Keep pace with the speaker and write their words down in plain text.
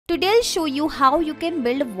Today I'll show you how you can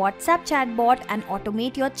build WhatsApp chatbot and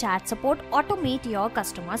automate your chat support, automate your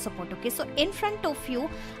customer support. Okay, so in front of you,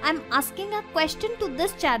 I'm asking a question to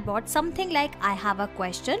this chatbot, something like I have a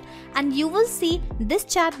question, and you will see this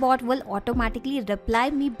chatbot will automatically reply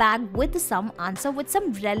me back with some answer, with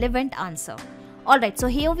some relevant answer. Alright, so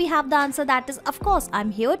here we have the answer, that is, of course, I'm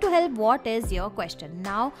here to help. What is your question?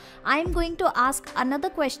 Now, I'm going to ask another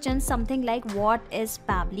question, something like what is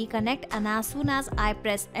Pabbly Connect? And as soon as I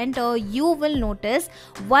press enter, you will notice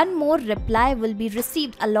one more reply will be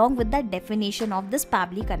received along with the definition of this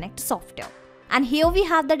Pabbly Connect software. And here we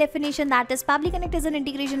have the definition, that is Pabbly Connect is an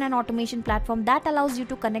integration and automation platform that allows you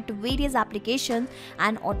to connect various applications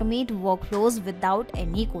and automate workflows without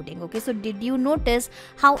any coding. Okay, so did you notice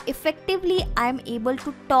how effectively I am able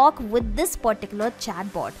to talk with this particular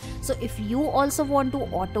chatbot? So if you also want to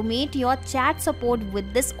automate your chat support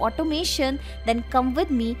with this automation, then come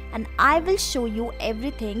with me and I will show you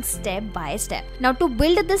everything step by step. Now, to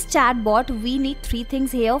build this chatbot, we need three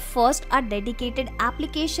things here. First, a dedicated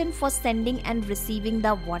application for sending and receiving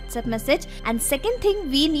the WhatsApp message, and second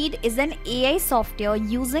thing we need is an AI software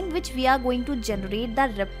using which we are going to generate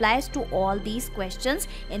the replies to all these questions.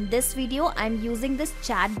 In this video, I'm using this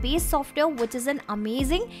chat based software, which is an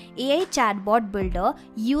amazing AI chatbot builder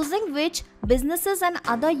using which businesses and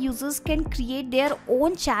other users can create their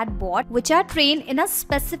own chatbot which are trained in a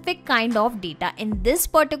specific kind of data. In this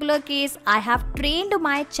particular case, I have trained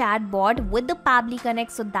my chatbot with the Pabbly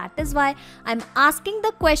Connect, so that is why I'm asking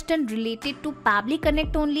the question related to Pabbly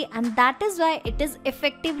Connect only, and that is why it is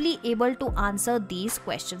effectively able to answer these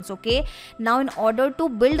questions. Okay, now in order to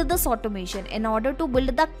build this automation, in order to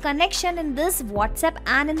build the connection in this WhatsApp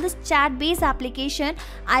and in this chat based application,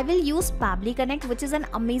 I will use Pabbly Connect, which is an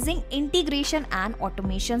amazing integration and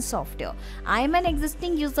automation software. I am an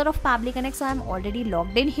existing user of Pabbly Connect, so I am already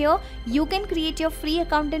logged in here. You can create your free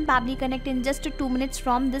account in Pabbly Connect in just 2 minutes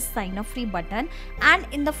from this sign up free button, and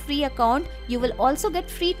in the free account you will also get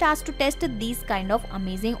free tasks to test these kind of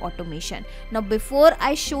amazing automation. Now, before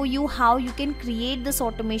I show you how you can create this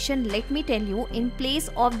automation, let me tell you, in place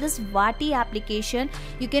of this Vati application,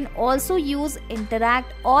 you can also use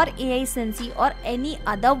Interact or AI Sensei or any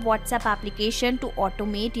other WhatsApp application to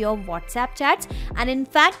automate your WhatsApp chats. And in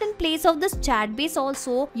fact, in place of this chat base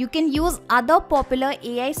also, you can use other popular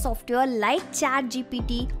AI software like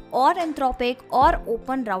ChatGPT or Anthropic or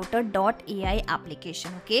OpenRouter.ai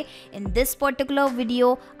application. Okay, in this particular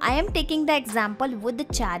video, I am taking the example with the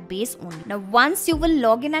chat base only. Now, once you will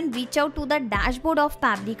log in and reach out to the dashboard of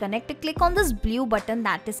Pabbly Connect, click on this blue button,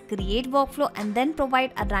 that is create workflow, and then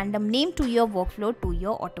provide a random name to your workflow, to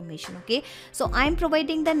your automation. Okay, so I am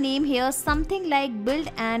providing the name here, something like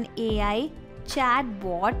build an AI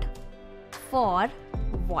chatbot for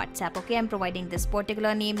WhatsApp. Okay, I'm providing this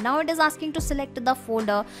particular name. Now it is asking to select the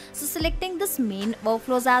folder, so selecting this main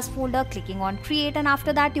workflows as folder, clicking on create, and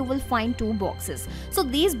after that you will find two boxes. So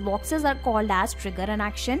these boxes are called as trigger and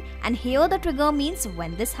action, and here the trigger means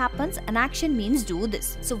when this happens, and action means do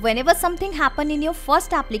this. So whenever something happen in your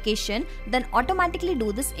first application, then automatically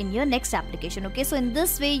do this in your next application. Okay, so in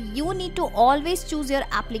this way you need to always choose your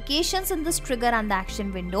applications in this trigger and the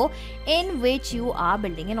action window in which you are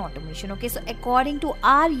building an automation. Okay, so according to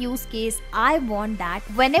our use case, I want that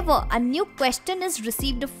whenever a new question is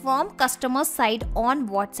received from customer side on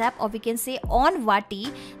WhatsApp, or we can say on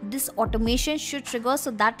Vati, this automation should trigger.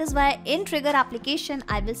 So that is why in trigger application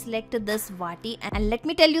I will select this Vati, and let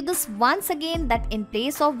me tell you this once again, that in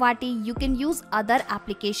place of Vati you can use other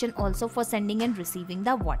application also for sending and receiving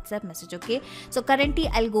the WhatsApp message. Okay, so currently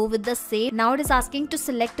I'll go with the same. Now it is asking to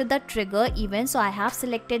select the trigger event, so I have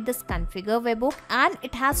selected this configure webhook, and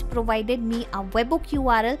it has provided me a webhook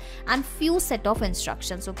URL and few set of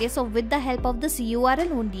instructions. Okay, so with the help of this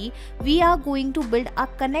URL only, we are going to build a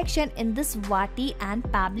connection in this Vati and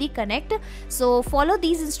Pabbly Connect. So follow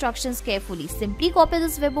these instructions carefully. Simply copy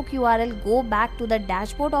this webhook URL, go back to the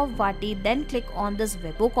dashboard of Vati, then click on this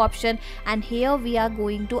webhook option, and here we are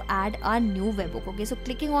going to add a new webhook. Okay, so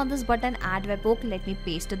clicking on this button, add webhook, let me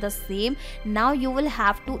paste the same. Now you will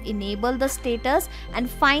have to enable the status, and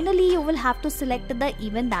finally you will have to select the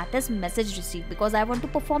event, that is message received, because I want to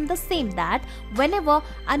perform the same, that whenever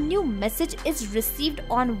a new message is received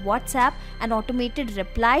on WhatsApp, an automated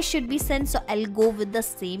reply should be sent. So I'll go with the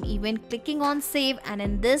same event, clicking on save, and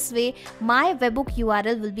in this way my webhook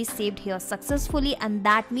URL will be saved here successfully, and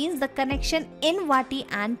that means the connection in Vati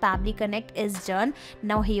and Pabbly Connect is done.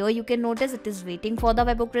 Now here you can notice it is waiting for the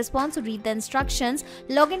webhook response. Read the instructions,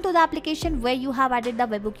 log into the application where you have added the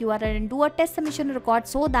webhook URL, and do a test submission record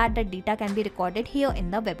so that the data can be recorded here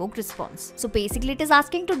in the webhook response. So basically basically it is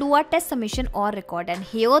asking to do a test submission or record, and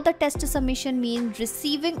here the test submission means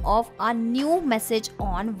receiving of a new message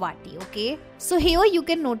on Vati. Okay, so here you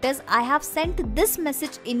can notice I have sent this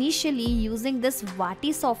message initially using this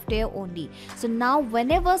Vati software only. So now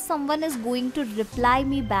whenever someone is going to reply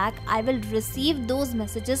me back, I will receive those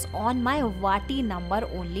messages on my Vati number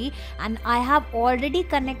only, and I have already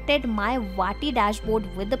connected my Vati dashboard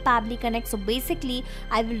with the Pabbly Connect. So basically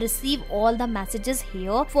I will receive all the messages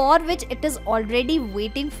here, for which it is already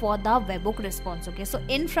waiting for the webhook response. Okay, so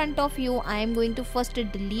in front of you I am going to first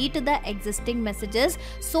delete the existing messages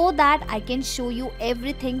so that I can show you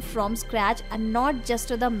everything from scratch, and not just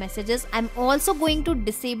the messages. I'm also going to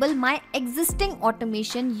disable my existing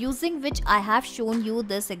automation using which I have shown you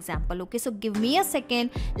this example. Okay, so give me a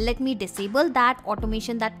second, let me disable that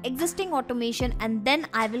automation, that existing automation, and then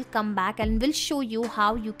I will come back and will show you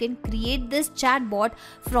how you can create this chatbot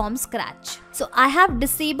from scratch. So I have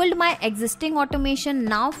disabled my existing automation.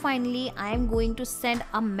 Now finally I am going to send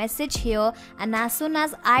a message here, and as soon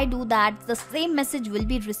as I do that, the same message will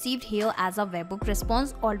be received here as a webhook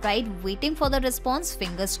response. Alright, waiting for the response,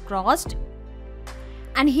 fingers crossed.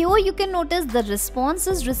 And here you can notice the response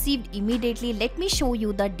is received immediately. Let me show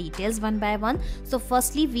you the details one by one. So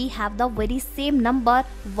firstly, we have the very same number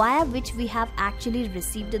via which we have actually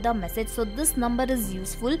received the message. So this number is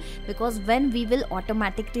useful because when we will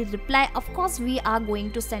automatically reply, of course we are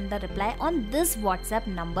going to send the reply on this WhatsApp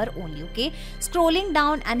number only. Okay, scrolling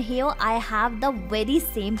down, and here I have the very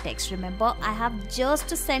same text. Remember, I have just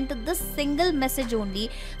sent the single message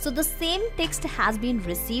only, so the same text has been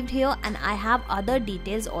received here, and I have other details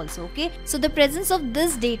also. Okay, so the presence of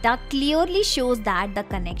this data clearly shows that the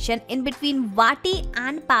connection in between Vati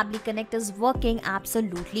and Pabbly Connect is working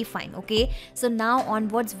absolutely fine. Okay, so now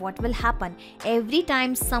onwards what will happen? Every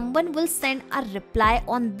time someone will send a reply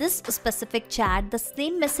on this specific chat, the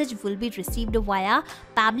same message will be received via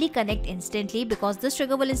Pabbly Connect instantly, because this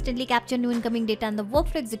trigger will instantly capture new incoming data and the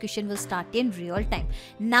workflow execution will start in real time.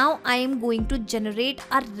 Now I am going to generate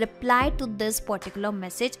a reply to this particular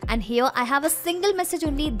message, and here I have a single message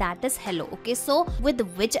only, that is hello. Okay, so with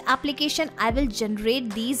which application I will generate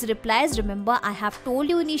these replies? Remember, I have told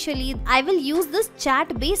you initially I will use this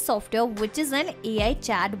chat based software, which is an AI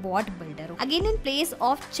chatbot builder. Again, in place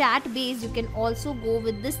of chat based, you can also go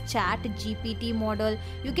with this chat GPT model.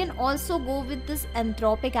 You can also go with this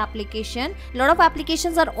Anthropic application. A lot of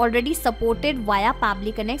applications are already supported via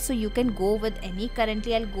Pabbly Connect, so you can go with any.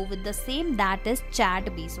 Currently I'll go with the same, that is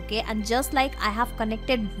chat based. Okay, and just like I have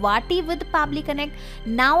connected Vati with Pabbly Connect,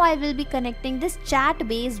 now I will be connecting this chat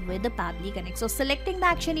base with the Pabbly Connect. So selecting the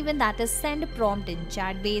action event, that is send prompt in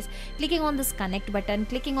chat base, clicking on this connect button,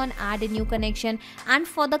 clicking on add a new connection, and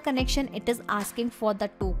for the connection it is asking for the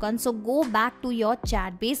token. So go back to your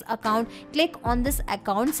chat base account, click on this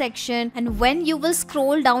account section, and when you will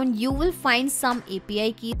scroll down you will find some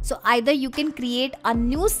API key. So either you can create a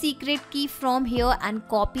new secret key from here and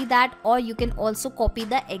copy that, or you can also copy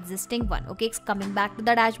the existing one. Okay, coming back to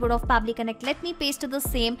the dashboard of Pabbly Connect, let me paste the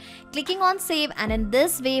same, clicking on save, and in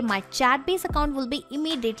this way my chat base account will be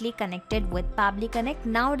immediately connected with Pabbly Connect.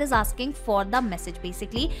 Now it is asking for the message.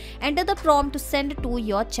 Basically enter the prompt to send to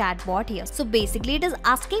your chatbot here. So basically it is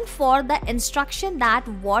asking for the instruction that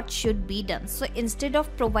what should be done. So instead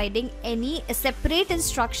of providing any separate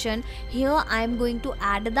instruction, here I am going to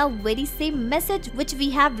add the very same message which we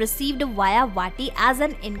have received via Vati as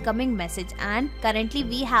an incoming message, and currently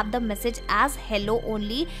we have the message as hello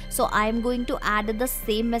only. So I am going to add the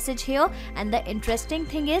same message here, and the interesting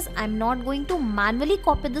thing is I'm not going to manually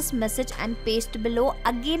copy this message and paste below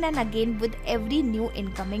again and again with every new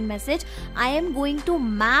incoming message. I am going to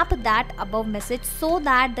map that above message so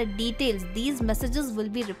that the details, these messages will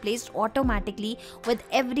be replaced automatically with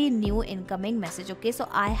every new incoming message. Okay, so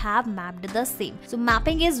I have mapped the same. So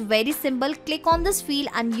mapping is very simple. Click on this field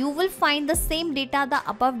and you will find the same data, the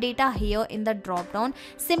above data here in the drop down.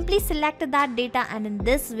 Simply select that data, and in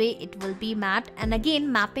this way it will be mapped. And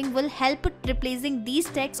again, mapping will help replacing these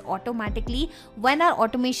texts automatically when our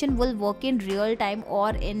automation will work in real time or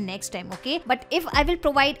in next time. Okay, but if I will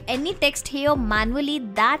provide any text here manually,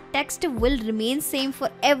 that text will remain same for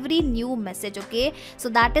every new message. Okay, so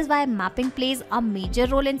that is why mapping plays a major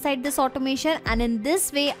role inside this automation, and in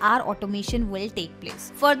this way our automation will take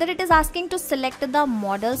place. Further, it is asking to select the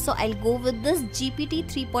model, so I'll go with this GPT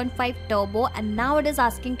 3.5 Turbo, and now it is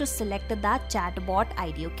asking to select the chatbot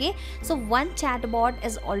ID. Okay, so one chatbot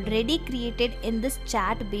is already created in this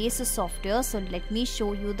chat based software. So let me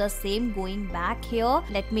show you the same. Going back here,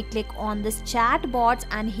 let me click on this chatbots,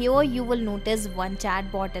 and here you will notice one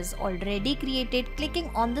chatbot is already created, clicking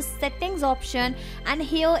on the settings option, and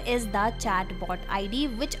here is the chatbot ID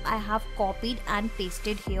which I have copied and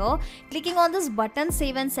pasted here. Clicking on this button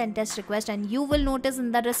save and send test request, and you will notice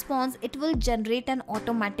in the response it will generate an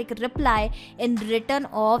automatic reply in return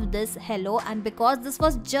of this hello. And because this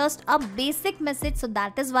was just a basic message, so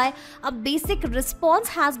that is why a basic response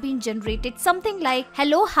has been generated, something like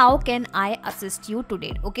hello, how can I assist you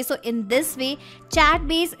today. Okay, so in this way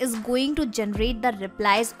Chatbase is going to generate the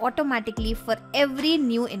replies automatically for every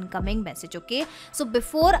new incoming message. Okay, so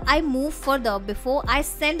before I move further, before I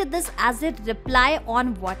send this as a reply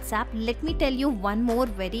on WhatsApp, let me tell you one more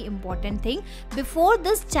very important thing. Before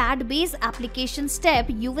this Chatbase application step,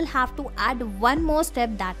 you will have to add one more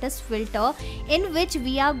step, that is filter, in which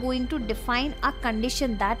we are going to define a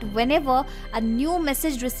condition that whenever a new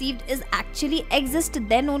message received is actually exist,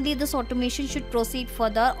 then only this automation should proceed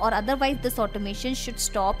further, or otherwise this automation should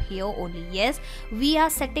stop here only. Yes, we are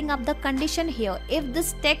setting up the condition here. If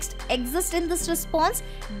this text exists in this response,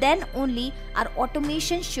 then only our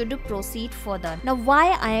automation should proceed further. Now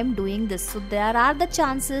why I am doing this? So there are the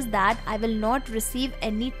chances that I will not receive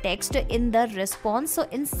any text in the response. So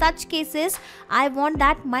in such cases I want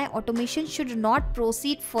that my automation should not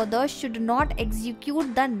proceed further, should not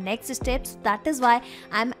execute the next steps. That is why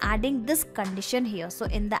I am adding this condition here. So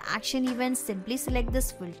in the action event, simply select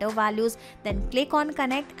this filter values, then click on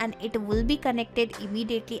connect, and it will be connected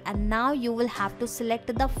immediately. And now you will have to select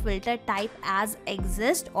the filter type as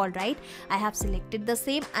exist. Alright, I have selected the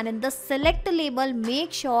same, and in the select label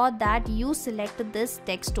make sure that you select this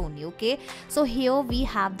text only. Okay, so here we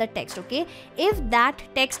have the text. Okay, if that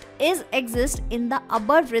text is exist in the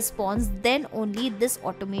above response, then only this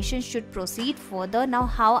automation should proceed further. Now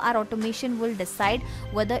how our automation will decide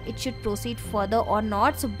whether it should proceed further or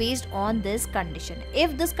not? So based on this condition,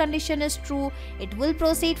 if this condition is true, it will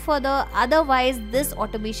proceed further, otherwise this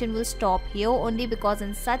automation will stop here only, because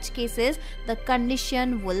in such cases the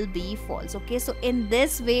condition will be false. Okay, so in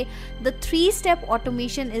this way the 3-step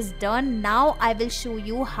automation is done. Now I will show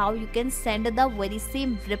you how you can send the very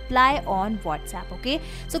same reply on WhatsApp. Okay,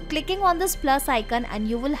 so clicking on this plus icon, and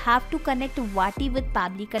you will have to connect Vati with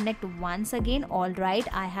Pabbly Connect once again. Alright,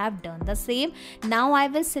 I have done the same. Now I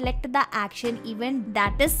will select the action event,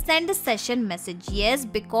 that is send session message. Yes,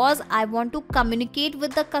 because I want to communicate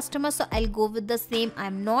with the customer, so I'll go with the same.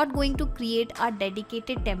 I'm not going to create a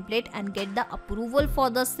dedicated template and get the approval for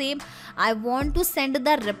the same. I want to send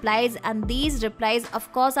the replies, and these replies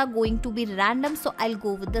of course are going to be random, so I'll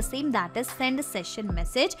go with the same, that is send session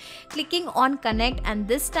message. Clicking on connect, and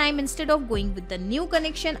this time instead of going with the new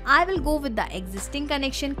connection, I will go with the existing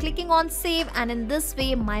connection. Clicking on save, and in this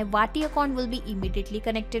way my Vati account will be immediately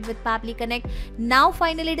connected with Pabbly Connect. Now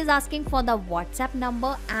finally it is asking for the WhatsApp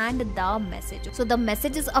number and the message. So the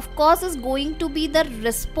message is of course is going to be the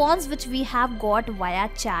response which we have got via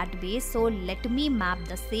Chatbase. So let me map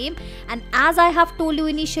the same, and as I have told you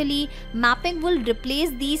initially, mapping will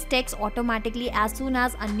replace these texts automatically as soon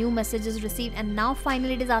as a new message is received. And now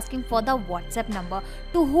finally it is asking for the WhatsApp number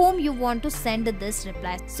to whom you want to send this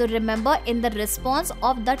reply. So remember, in the response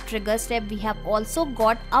of the trigger step we have also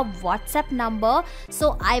got a WhatsApp number,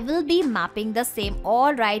 so I will be mapping the same.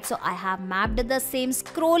 Alright, so I have mapped the same.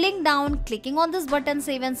 Scrolling down, clicking on this button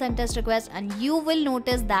save and send test request, and you will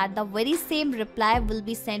notice that the very same reply will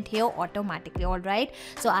be sent here automatically. Alright,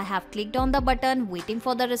 so I have clicked on the button, waiting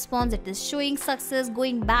for the response. It is showing success.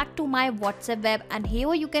 Going back to my WhatsApp web, and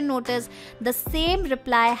here you can notice the same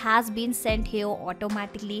reply has been sent here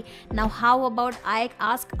automatically. Now how about I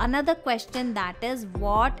ask another question, that is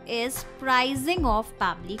what is pricing of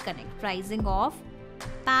Pabbly Connect? Pricing of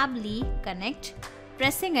Pabbly Connect,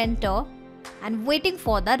 pressing enter and waiting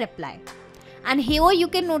for the reply. And here you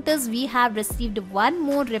can notice we have received one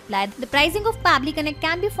more reply. The pricing of Pabbly Connect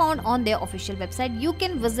can be found on their official website. You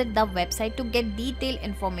can visit the website to get detailed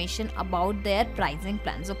information about their pricing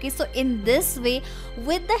plans. Okay, so in this way,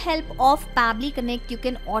 with the help of Pabbly Connect, you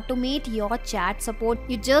can automate your chat support.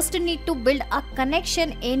 You just need to build a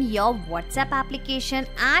connection in your WhatsApp application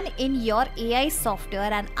and in your AI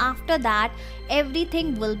software, and after that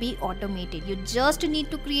everything will be automated. You just need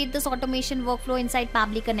to create this automation workflow inside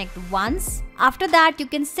Pabbly Connect once. After that, you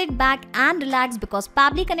can sit back and relax, because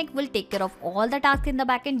Pabbly Connect will take care of all the tasks in the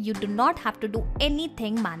backend. You do not have to do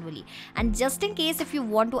anything manually. And just in case if you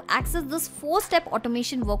want to access this 4-step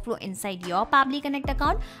automation workflow inside your Pabbly Connect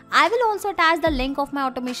account, I will also attach the link of my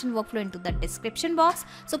automation workflow into the description box.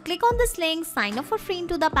 So click on this link, sign up for free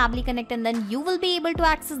into the Pabbly Connect, and then you will be able to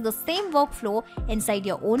access the same workflow inside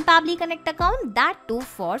your own Pabbly Connect account, that too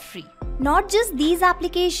for free. Not just these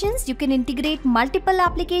applications, you can integrate multiple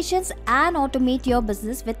applications and automate your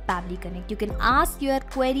business with Pabbly Connect. You can ask your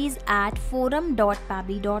queries at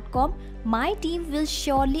forum.pabbly.com. My team will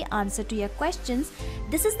surely answer to your questions.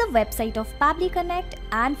 This is the website of Pabbly Connect,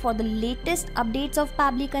 and for the latest updates of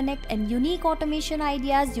Pabbly Connect and unique automation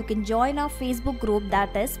ideas, you can join our Facebook group,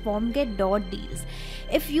 that is formget.deals.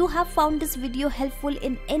 If you have found this video helpful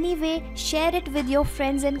in any way, share it with your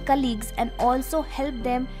friends and colleagues and also help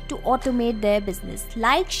them to automate their business.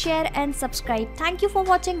 Like, share and subscribe. Thank you for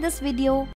watching this video.